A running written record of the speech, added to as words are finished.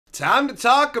Time to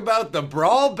talk about the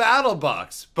Brawl Battle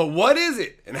Box. But what is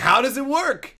it and how does it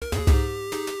work?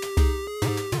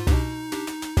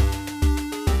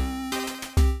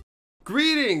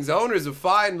 Greetings, owners of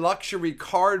fine luxury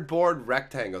cardboard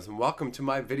rectangles, and welcome to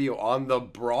my video on the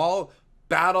Brawl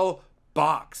Battle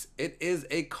Box. It is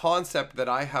a concept that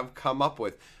I have come up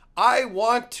with. I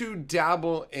want to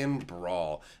dabble in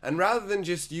Brawl, and rather than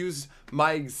just use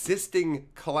my existing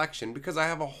collection, because I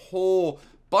have a whole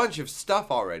bunch of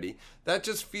stuff already, that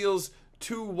just feels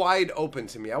too wide open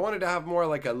to me. I wanted to have more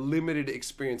like a limited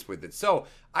experience with it. So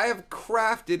I have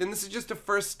crafted, and this is just a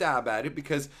first stab at it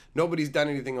because nobody's done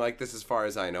anything like this as far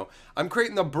as I know. I'm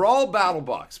creating the Brawl Battle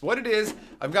Box. What it is,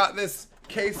 I've got this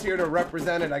case here to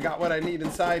represent it. I got what I need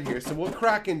inside here, so we'll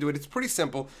crack into it. It's pretty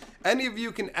simple. Any of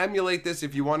you can emulate this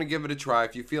if you want to give it a try,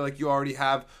 if you feel like you already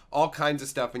have all kinds of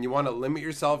stuff and you want to limit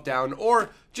yourself down,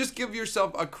 or just give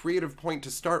yourself a creative point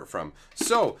to start from.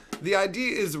 So the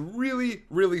idea is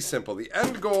really simple. The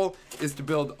end goal is to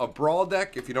build a Brawl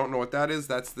deck. If you don't know what that is,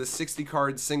 that's the 60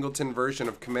 card singleton version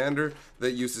of Commander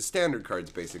that uses standard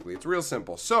cards basically. It's real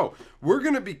simple. So we're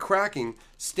going to be cracking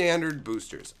standard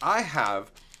boosters. I have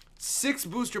 6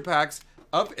 booster packs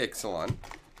of Ixalan.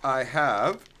 I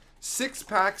have 6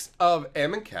 packs of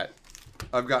Amonkhet.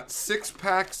 I've got 6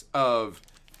 packs of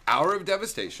Hour of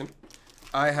Devastation.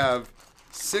 I have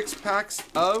 6 packs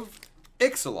of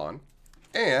Ixalan.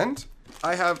 And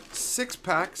I have 6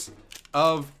 packs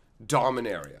of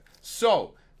Dominaria.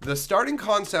 So, the starting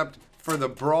concept for the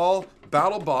Brawl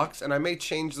Battle Box, and I may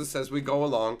change this as we go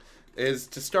along, is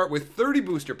to start with 30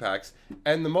 booster packs,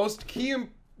 and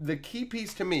the key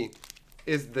piece to me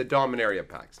is the Dominaria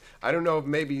packs. I don't know if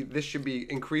maybe this should be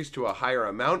increased to a higher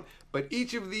amount, but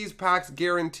each of these packs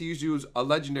guarantees you a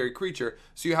legendary creature,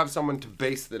 so you have someone to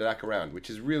base the deck around, which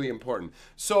is really important.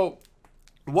 So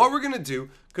what we're gonna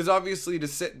do, because obviously to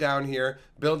sit down here,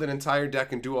 build an entire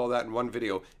deck and do all that in one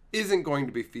video isn't going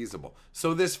to be feasible.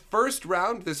 So this first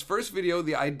round, this first video,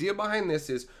 the idea behind this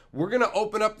is we're going to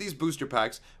open up these booster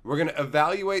packs. We're going to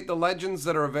evaluate the legends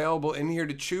that are available in here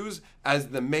to choose as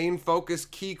the main focus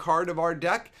key card of our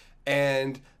deck.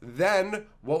 And then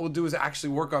what we'll do is actually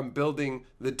work on building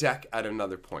the deck at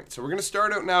another point. So we're going to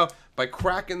start out now by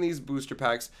cracking these booster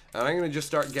packs, and I'm going to just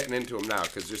start getting into them now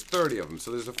because there's 30 of them, so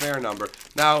there's a fair number.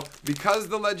 Now, because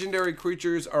the legendary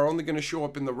creatures are only going to show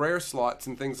up in the rare slots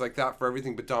and things like that for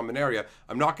everything but Dominaria,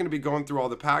 I'm not going to be going through all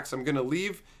the packs. I'm going to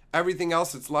leave everything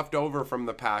else that's left over from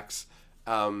the packs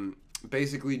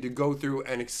basically to go through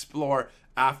and explore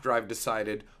after I've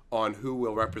decided on who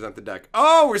will represent the deck.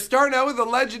 Oh, we're starting out with a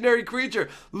legendary creature.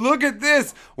 Look at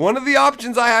this. One of the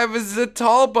options I have is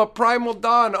Zatalpa, Primal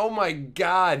Dawn. Oh my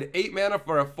god. 8 mana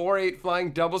for a 4/8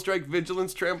 flying double strike,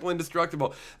 vigilance, trample,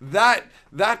 indestructible. That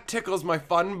tickles my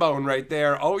fun bone right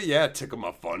there. Oh yeah, tickle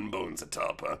my fun bone,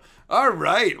 Zatalpa.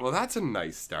 Alright, well that's a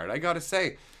nice start, I gotta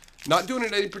say. Not doing it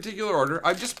in any particular order.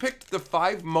 I've just picked the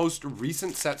 5 most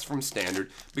recent sets from Standard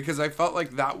because I felt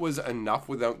like that was enough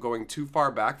without going too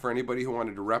far back for anybody who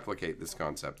wanted to replicate this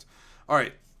concept.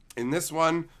 Alright, in this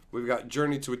one, we've got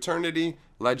Journey to Eternity.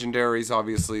 Legendaries,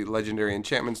 obviously, legendary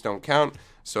enchantments don't count,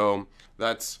 so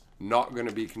that's not going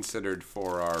to be considered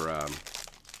for our,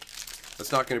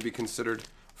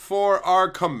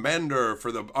 commander,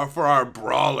 for our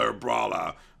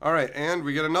brawler. Alright, and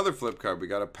we get another flip card. We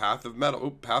got a Path of Metal.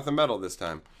 Oop, Path of Metal this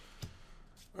time.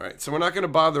 Alright, so we're not going to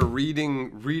bother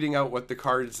reading out what the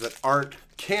cards that aren't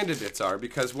candidates are,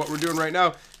 because what we're doing right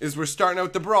now is we're starting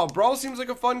out the Brawl. Brawl seems like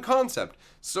a fun concept.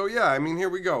 So yeah, I mean, here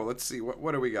we go. Let's see,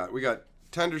 what do we got? We got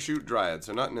Tendershoot Dryad,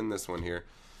 so nothing in this one here.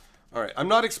 Alright, I'm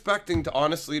not expecting to,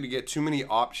 honestly, to get too many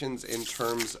options in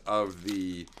terms of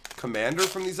the commander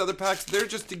from these other packs. They're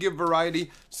just to give variety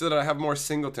so that I have more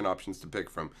singleton options to pick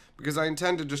from. Because I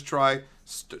intend to just try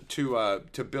to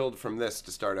build from this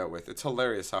to start out with. It's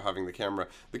hilarious how having the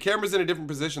camera's in a different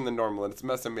position than normal and it's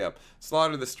messing me up.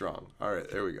 Slaughter the Strong. Alright,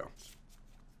 there we go.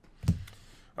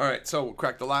 Alright, so we'll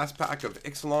crack the last pack of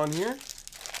Ixalan here.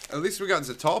 At least we got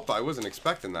Zatalpa. I wasn't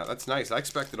expecting that. That's nice. I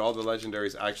expected all the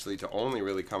legendaries actually to only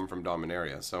really come from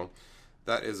Dominaria, so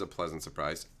that is a pleasant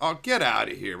surprise. Oh, get out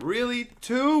of here. Really?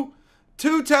 Two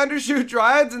Tendershoot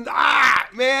Dryads? And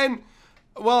man.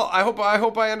 Well, I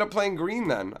hope I end up playing green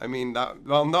then. I mean,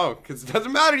 well, no, because it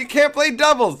doesn't matter. You can't play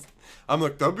doubles. I'm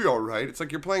like, that'll be alright. It's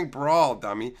like you're playing Brawl,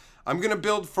 dummy. I'm going to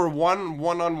build for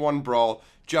one-on-one Brawl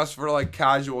just for, like,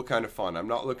 casual kind of fun. I'm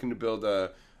not looking to build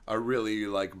a really,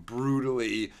 like,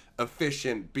 brutally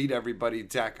efficient, beat everybody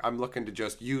deck. I'm looking to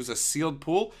just use a sealed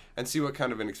pool and see what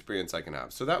kind of an experience I can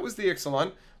have. So that was the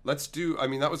Ixalan. Let's do, I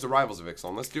mean, that was the Rivals of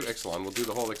Ixalan. Let's do Ixalan. We'll do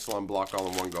the whole Ixalan block all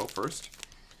in one go first.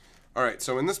 Alright,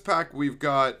 so in this pack we've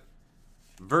got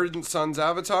Verdant Sun's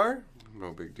avatar.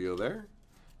 No big deal there.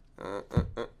 I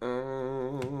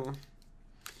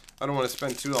don't want to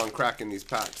spend too long cracking these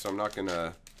packs, so I'm not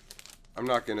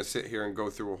gonna sit here and go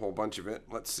through a whole bunch of it.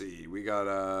 Let's see. We got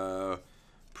a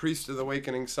Priest of the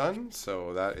Awakening Sun,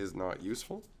 so that is not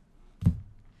useful.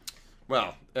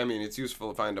 Well, I mean, it's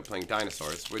useful if I end up playing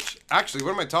dinosaurs, which, actually,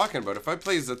 what am I talking about? If I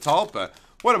play Zatalpa,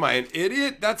 what am I, an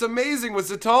idiot? That's amazing with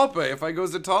Zatalpa, if I go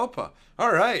Zatalpa.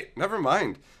 Alright, never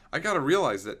mind. I gotta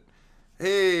realize that,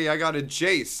 hey, I got a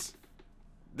Jace.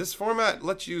 This format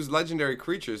lets you use legendary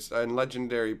creatures and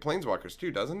legendary planeswalkers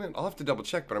too, doesn't it? I'll have to double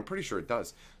check, but I'm pretty sure it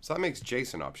does. So that makes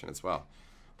Jace an option as well.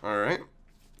 Alright.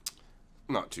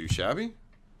 Not too shabby.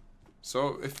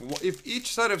 So if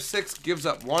each set of 6 gives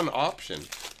up one option,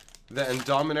 then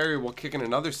Dominaria will kick in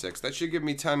another 6. That should give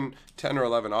me 10 or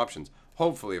 11 options.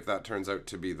 Hopefully, if that turns out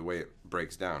to be the way it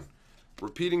breaks down.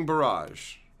 Repeating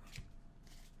Barrage.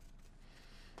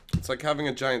 It's like having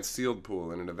a giant sealed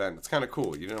pool in an event. It's kind of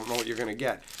cool. You don't know what you're going to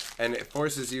get. And it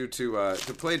forces you to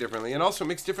play differently. And also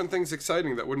makes different things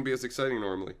exciting that wouldn't be as exciting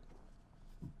normally.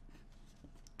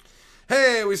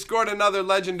 Hey, we scored another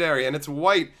legendary. And it's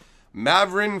white.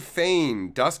 Mavrin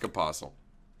Fane, Dusk Apostle.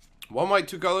 1 white,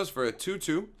 2 colors for a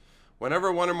 2/2.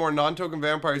 Whenever one or more non-token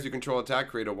vampires you control attack,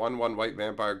 create a 1/1 white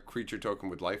vampire creature token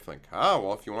with lifelink. Ah,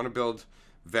 well, if you want to build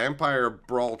Vampire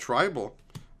Brawl Tribal,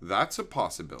 that's a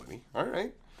possibility.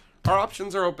 Alright. Our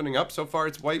options are opening up. So far,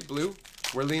 it's white-blue.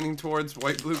 We're leaning towards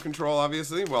white-blue control,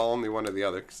 obviously. Well, only one or the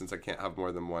other, since I can't have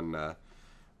more than one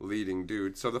leading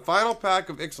dude. So the final pack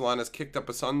of Ixalan has kicked up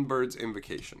a Sunbird's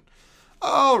Invocation.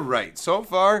 Alright, so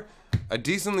far, a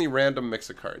decently random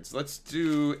mix of cards.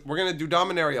 We're going to do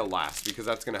Dominaria last, because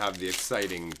that's going to have the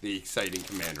exciting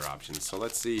commander options. So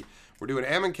let's see. We're doing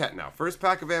Amonkhet now. First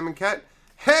pack of Amonkhet.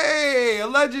 Hey, a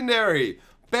legendary!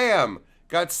 Bam!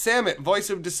 Got Samit, Voice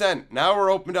of Dissent. Now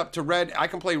we're opened up to red. I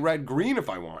can play red-green if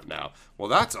I want now. Well,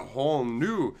 that's a whole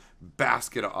new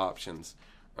basket of options.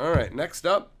 Alright, next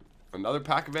up, another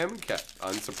pack of Amonkhet.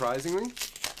 Unsurprisingly,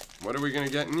 what are we going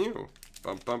to get in you?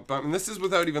 Bum, bum, bum. And this is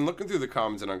without even looking through the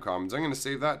commons and uncommons. I'm going to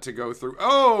save that to go through.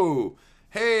 Oh!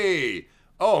 Hey!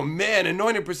 Oh, man,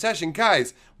 Anointed Procession.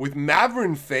 Guys, with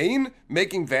Mavrin Fane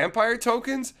making vampire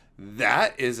tokens,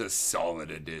 that is a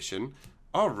solid addition.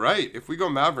 Alright, if we go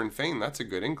Mavrin Fane, that's a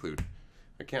good include.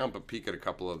 I can't help but peek at a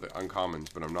couple of the uncommons,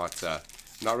 but I'm not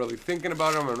really thinking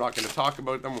about them. I'm not going to talk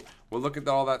about them. We'll look at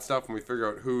all that stuff when we figure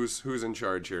out who's in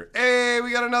charge here. Hey,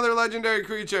 we got another legendary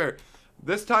creature.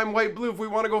 This time white-blue. If we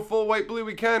want to go full white-blue,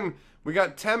 we can. We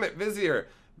got Temet Vizier.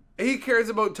 He cares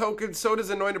about tokens, so does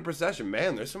Anointed Procession.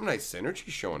 Man, there's some nice synergy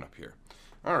showing up here.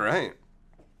 Alright.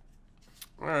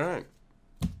 Alright.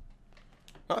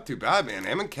 Not too bad, man.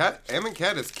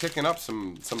 Amonkhet is kicking up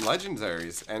some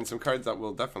legendaries and some cards that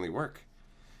will definitely work.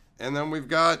 And then we've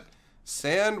got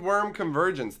Sandworm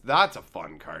Convergence. That's a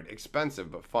fun card.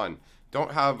 Expensive, but fun.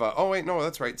 Don't have... oh, wait, no,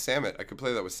 that's right. Samit. I could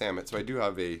play that with Samit. So I do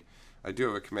have a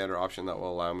commander option that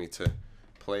will allow me to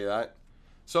play that.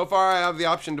 So far, I have the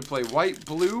option to play white,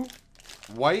 blue,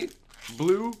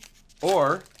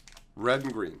 or red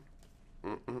and green.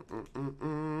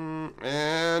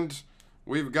 And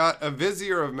we've got a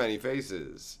Vizier of Many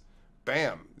Faces.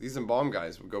 Bam. These Embalm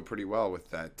guys would go pretty well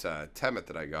with that Temet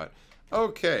that I got.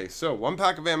 Okay, so 1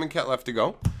 pack of Amonkhet left to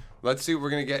go. Let's see what we're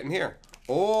going to get in here.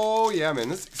 Oh, yeah, man,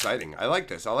 this is exciting. I like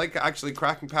this. I like actually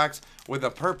cracking packs with a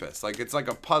purpose. Like, it's like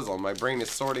a puzzle. My brain is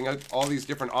sorting out all these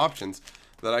different options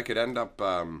that I could end up,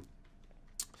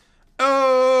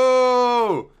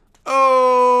 Oh!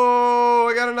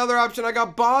 I got another option. I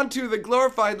got Bontu, the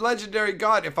glorified legendary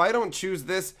god. If I don't choose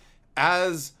this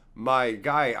as my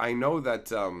guy, I know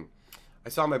that, I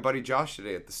saw my buddy Josh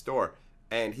today at the store,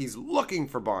 and he's looking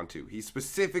for Bontu. He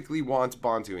specifically wants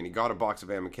Bontu, and he got a box of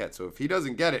Amonkhet. So if he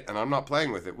doesn't get it, and I'm not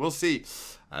playing with it, we'll see.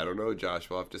 I don't know, Josh.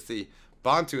 We'll have to see.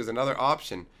 Bontu is another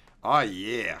option. Oh,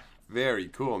 yeah. Very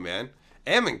cool, man.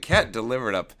 Amonkhet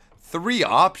delivered up 3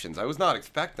 options. I was not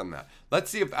expecting that. Let's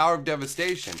see if Hour of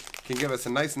Devastation can give us a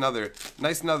nice another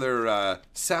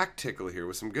sack tickle here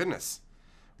with some goodness.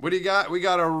 What do you got? We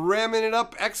got a ramming it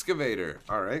up excavator.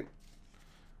 All right.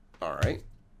 All right.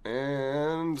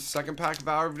 And second pack of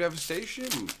Hour of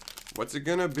Devastation. What's it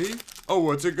gonna be? Oh,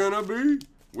 what's it gonna be?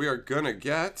 We are gonna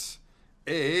get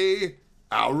a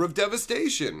Hour of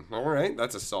Devastation. All right,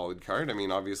 that's a solid card. I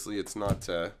mean, obviously it's not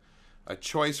a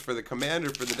choice for the commander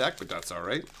for the deck, but that's all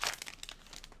right.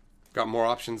 Got more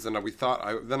options than we thought.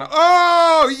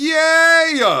 Oh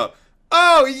yeah!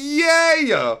 Oh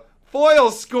yeah!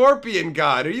 Foil Scorpion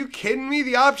God. Are you kidding me?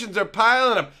 The options are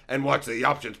piling up, and watch the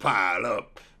options pile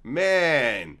up.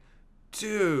 Man,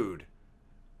 dude,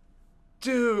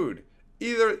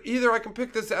 Either I can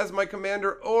pick this as my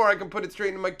commander, or I can put it straight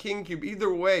into my king cube.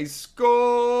 Either way,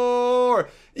 score!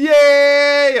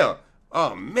 Yeah!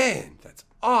 Oh man, that's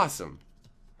awesome.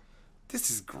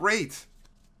 This is great.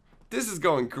 This is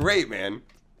going great, man.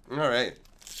 All right.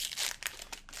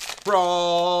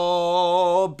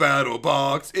 Brawl Battle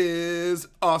Box is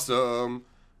awesome.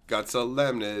 Got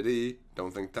solemnity.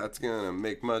 Don't think that's gonna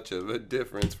make much of a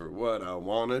difference for what I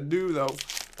wanna do though.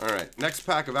 Alright, next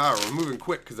pack of hour. We're moving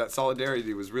quick because that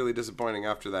solidarity was really disappointing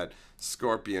after that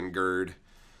scorpion gird.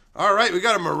 Alright, we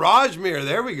got a Mirage Mirror.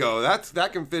 There we go.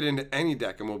 That can fit into any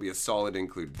deck and will be a solid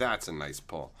include. That's a nice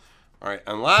pull. Alright,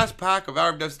 and last pack of Hour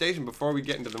of Devastation before we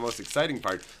get into the most exciting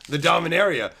part, the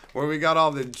Dominaria, where we got all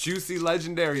the juicy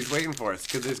legendaries waiting for us,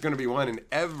 because there's going to be one in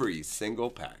every single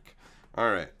pack.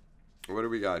 Alright, what do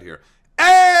we got here?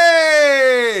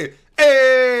 Hey!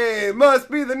 Hey! Must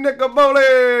be the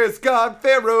Nicobolas! God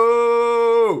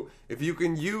Pharaoh! If you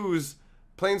can use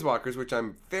Planeswalkers, which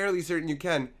I'm fairly certain you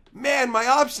can, man, my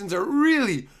options are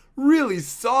really, really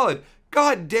solid.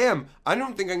 God damn, I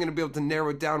don't think I'm going to be able to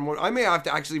narrow it down more. I may have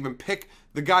to actually even pick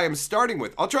the guy I'm starting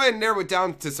with. I'll try and narrow it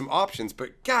down to some options,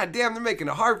 but god damn, they're making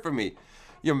it hard for me.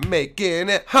 You're making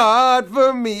it hard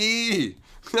for me.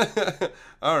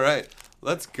 Alright,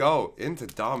 let's go into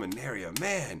Dominaria.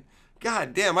 Man,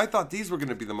 god damn, I thought these were going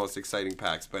to be the most exciting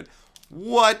packs, but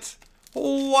what?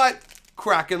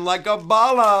 Cracking like a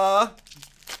balla.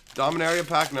 Dominaria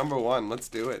pack number 1, let's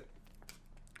do it.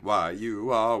 Why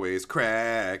you always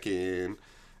cracking?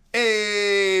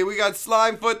 Hey, we got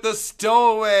Slimefoot the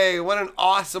Stowaway. What an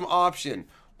awesome option.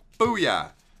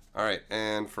 Booyah. Alright,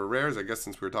 and for rares, I guess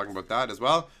since we were talking about that as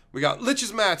well, we got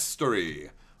Lich's Mastery.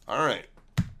 Alright.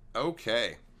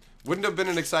 Okay. Wouldn't have been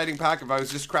an exciting pack if I was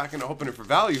just cracking and opening for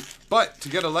value, but to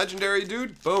get a legendary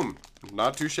dude, boom.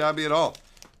 Not too shabby at all.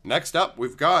 Next up,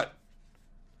 we've got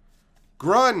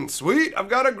Grun. Sweet, I've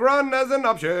got a Grun as an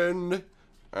option.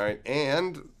 Alright,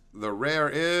 and the rare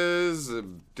is a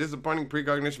disappointing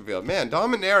precognition field. Man,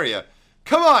 Dominaria.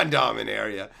 Come on,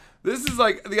 Dominaria. This is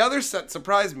like, the other set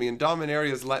surprised me, and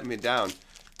Dominaria's letting me down.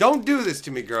 Don't do this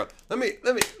to me, girl. Let me,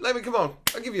 come on.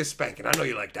 I'll give you a spanking. I know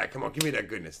you like that. Come on, give me that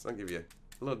goodness. I'll give you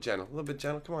a little bit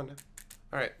gentle. Come on now.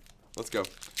 Alright, let's go.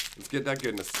 Let's get that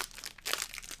goodness.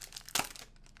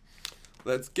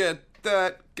 Let's get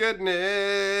that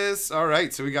goodness.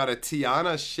 Alright, so we got a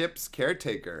Tiana Ship's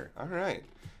Caretaker. Alright.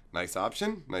 Nice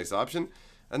option. Nice option.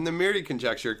 And the Miri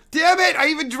Conjecture. Damn it! I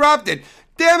even dropped it!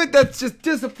 Damn it! That's just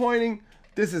disappointing.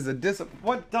 This is a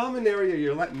what Dominaria,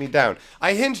 you're letting me down.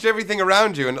 I hinged everything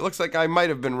around you, and it looks like I might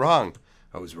have been wrong.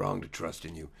 I was wrong to trust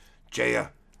in you.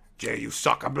 Jaya. Jaya, you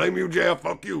suck. I blame you, Jaya.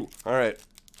 Fuck you. Alright.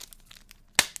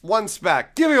 One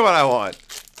SPAC. Give me what I want.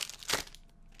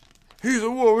 He's a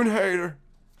woman hater.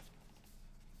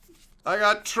 I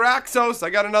got Traxos. I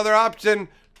got another option.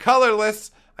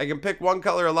 Colorless. I can pick one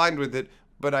color aligned with it,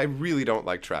 but I really don't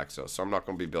like Traxos, so I'm not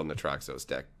going to be building a Traxos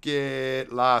deck.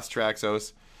 Get lost,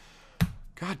 Traxos.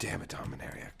 God damn it,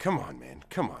 Dominaria. Come on, man.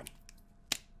 Come on.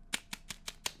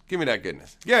 Give me that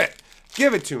goodness. Give it.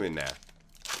 Give it to me now.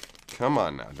 Come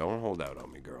on now. Don't hold out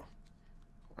on me, girl.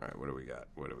 All right, what do we got?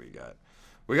 What do we got?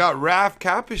 We got Raph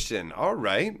Capuchin. All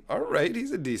right. All right.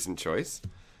 He's a decent choice.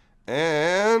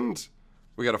 And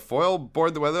we got a foil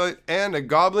Board the Weatherlight and a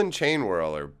Goblin Chain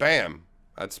Whirler. Bam.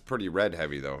 That's pretty red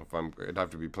heavy, though. I'd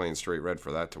have to be playing straight red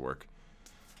for that to work.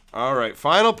 All right,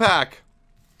 final pack.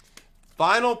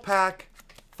 Final pack.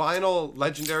 Final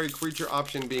legendary creature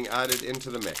option being added into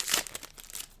the mix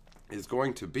is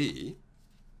going to be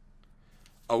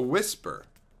a Whisper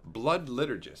Blood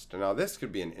Liturgist. Now, this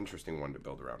could be an interesting one to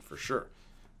build around for sure.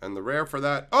 And the rare for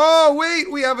that... Oh,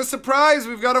 wait! We have a surprise!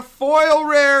 We've got a foil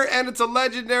rare, and it's a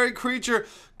legendary creature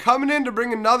coming in to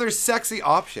bring another sexy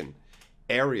option.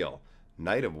 Ariel.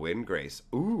 Knight of Windgrace.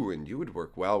 Ooh, and you would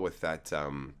work well with that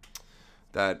token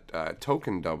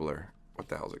doubler. What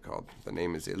the hell is it called? The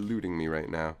name is eluding me right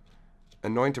now.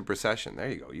 Anointed Procession. There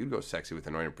you go. You'd go sexy with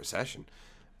Anointed Procession.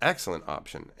 Excellent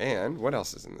option. And what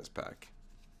else is in this pack?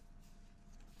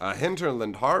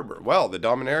 Hinterland Harbor. Well, the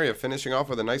Dominaria finishing off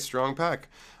with a nice strong pack.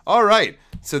 All right.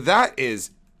 So that is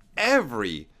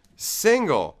every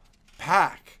single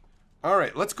pack. All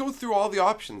right. Let's go through all the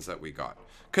options that we got.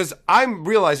 Because I'm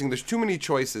realizing there's too many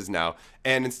choices now,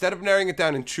 and instead of narrowing it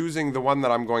down and choosing the one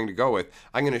that I'm going to go with,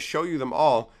 I'm going to show you them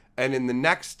all, and in the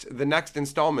next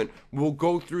installment, we'll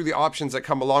go through the options that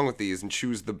come along with these and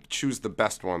choose the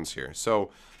best ones here. So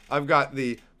I've got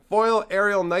the foil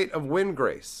Ariel Knight of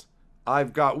Windgrace.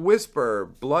 I've got Whisper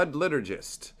Blood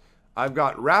Liturgist. I've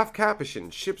got Raph Capuchin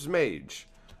Ship's Mage.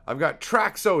 I've got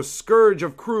Traxos Scourge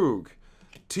of Krug.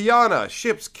 Tiana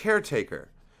Ship's Caretaker.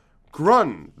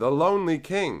 Grun, the Lonely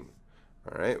King.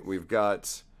 Alright, we've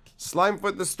got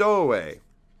Slimefoot the Stowaway,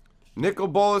 Nicol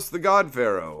Bolas the God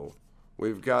Pharaoh,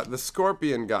 we've got the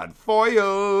Scorpion God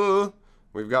Foil,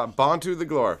 we've got Bantu the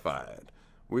Glorified,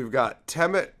 we've got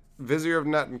Temet Vizier of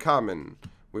Nut and Common,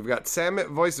 we've got Samit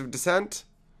Voice of Dissent,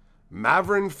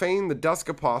 Mavrin Fane the Dusk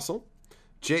Apostle,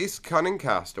 Jace Cunning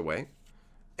Castaway,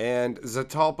 and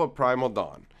Zatalpa Primal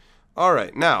Dawn.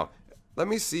 Alright, now, let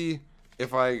me see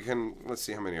if I can, let's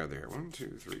see how many are there. 1,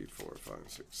 2, 3, 4, 5,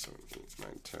 6, 7, 8,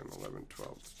 9, 10, 11,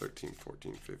 12, 13,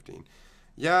 14, 15.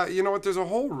 Yeah, you know what, there's a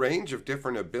whole range of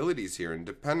different abilities here, and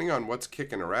depending on what's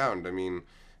kicking around, I mean,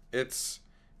 it's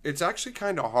actually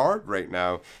kind of hard right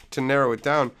now to narrow it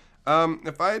down.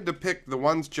 If I had to pick the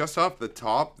ones just off the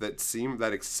top that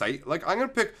excite, like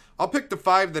I'll pick the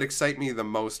 5 that excite me the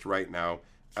most right now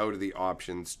out of the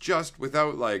options, just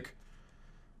without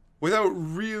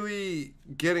really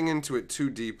getting into it too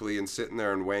deeply and sitting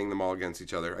there and weighing them all against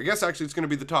each other. I guess actually it's going to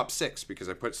be the top 6 because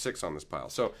I put 6 on this pile.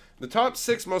 So the top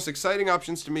 6 most exciting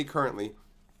options to me currently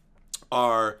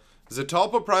are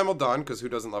Zatalpa Primal Dawn, because who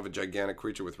doesn't love a gigantic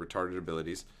creature with retarded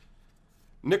abilities?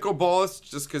 Nicol Bolas,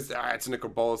 just because it's Nicol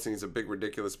Bolas and he's a big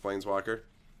ridiculous planeswalker.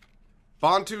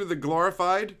 Bantu the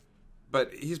Glorified,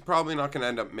 but he's probably not going to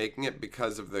end up making it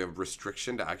because of the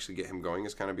restriction to actually get him going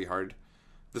is kind of be hard.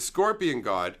 The Scorpion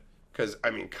God, because,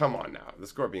 I mean, come on now. The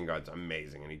Scorpion God's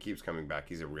amazing, and he keeps coming back.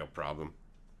 He's a real problem.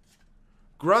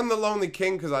 Grun the Lonely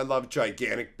King, because I love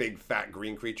gigantic, big, fat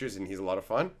green creatures, and he's a lot of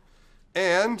fun.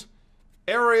 And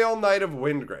Ariel, Knight of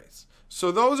Windgrace.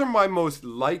 So those are my most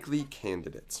likely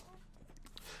candidates.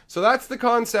 So that's the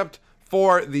concept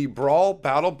for the Brawl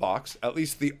Battle Box, at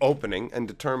least the opening, and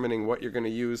determining what you're going to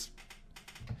use.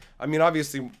 I mean,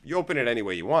 obviously, you open it any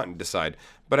way you want and decide.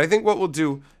 But I think what we'll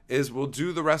do is we'll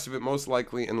do the rest of it most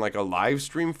likely in like a live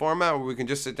stream format where we can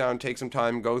just sit down, take some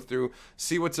time, go through,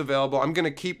 see what's available. I'm going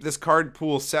to keep this card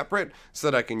pool separate so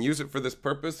that I can use it for this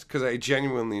purpose because I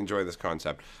genuinely enjoy this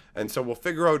concept. And so we'll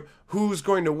figure out who's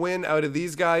going to win out of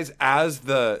these guys as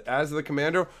the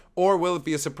commander, or will it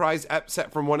be a surprise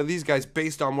upset from one of these guys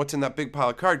based on what's in that big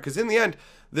pile of cards? Because in the end,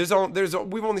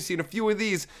 we've only seen a few of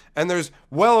these, and there's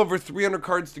well over 300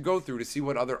 cards to go through to see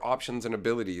what other options and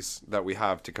abilities that we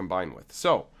have to combine with.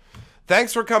 So,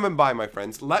 thanks for coming by, my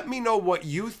friends. Let me know what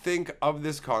you think of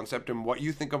this concept and what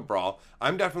you think of Brawl.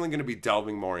 I'm definitely going to be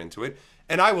delving more into it,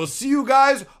 and I will see you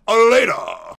guys later.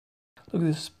 Look at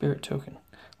this spirit token.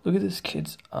 Look at this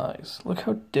kid's eyes. Look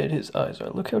how dead his eyes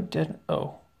are. Look how dead...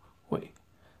 Oh, wait.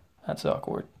 That's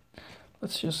awkward.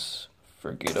 Let's just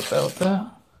forget about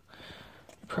that.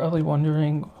 You're probably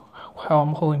wondering how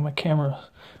I'm holding my camera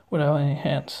without any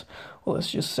hands. Well,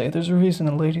 let's just say there's a reason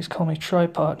the ladies call me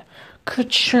tripod.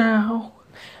 Ka-chow!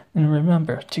 And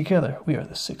remember, together we are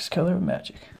the 6th color of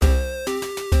magic.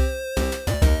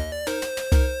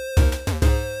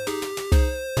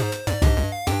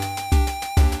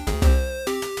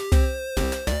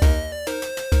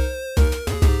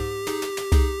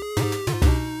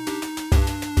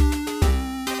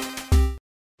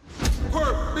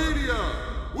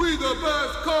 We the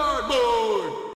best card boys!